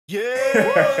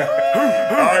Yeah!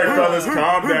 Alright, fellas,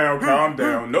 calm down, calm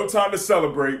down. No time to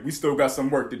celebrate. We still got some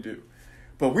work to do.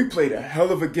 But we played a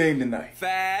hell of a game tonight.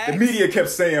 Facts. The media kept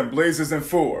saying Blazers in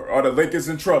 4. Are the Lakers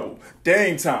in trouble?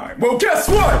 Dang time. Well, guess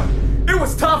what? It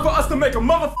was time for us to make a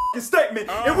motherfucking statement,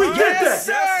 and we did that.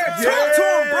 Sir. Yeah. Talk to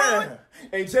him, bro.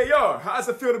 Hey, JR, how's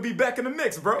it feel to be back in the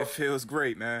mix, bro? It feels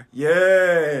great, man.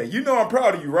 Yeah, you know I'm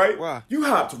proud of you, right? Why? You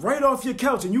hopped right off your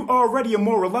couch and you already a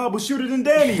more reliable shooter than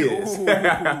Danny is.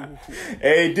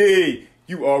 Hey, D,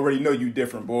 you already know you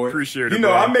different, boy. Appreciate it, You know,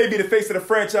 bro. I may be the face of the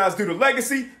franchise due to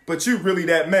legacy, but you really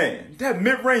that man. That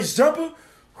mid-range jumper?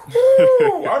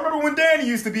 Woo, I remember when Danny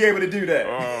used to be able to do that.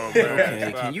 Oh, man.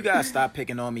 Okay, can you guys stop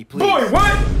picking on me, please? Boy,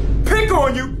 what? Pick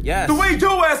on you? Yes. The way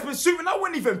your ass been shooting, I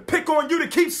wouldn't even pick on you to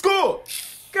keep score.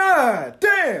 God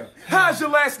damn. How's your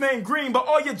last name Green, but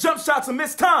all your jump shots are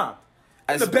missed time?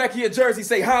 In the back of your jersey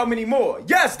say how many more?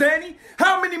 Yes, Danny.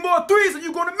 How many more threes are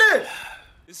you gonna miss?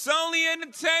 It's only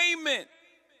entertainment.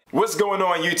 What's going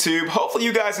on, YouTube? Hopefully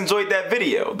you guys enjoyed that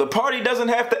video. The party doesn't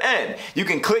have to end. You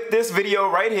can click this video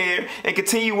right here and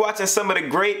continue watching some of the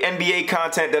great NBA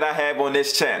content that I have on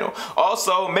this channel.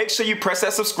 Also, make sure you press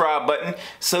that subscribe button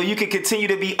so you can continue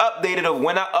to be updated of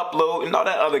when I upload and all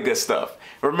that other good stuff.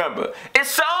 Remember,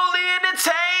 it's only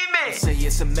entertainment! Say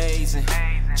it's amazing.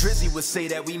 Drizzy would say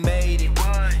that we made it.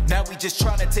 Now we just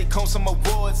trying to take home some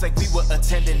awards like we were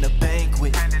attending a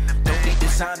banquet. Don't need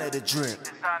designer to drink.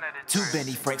 Too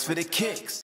many Franks for the kicks.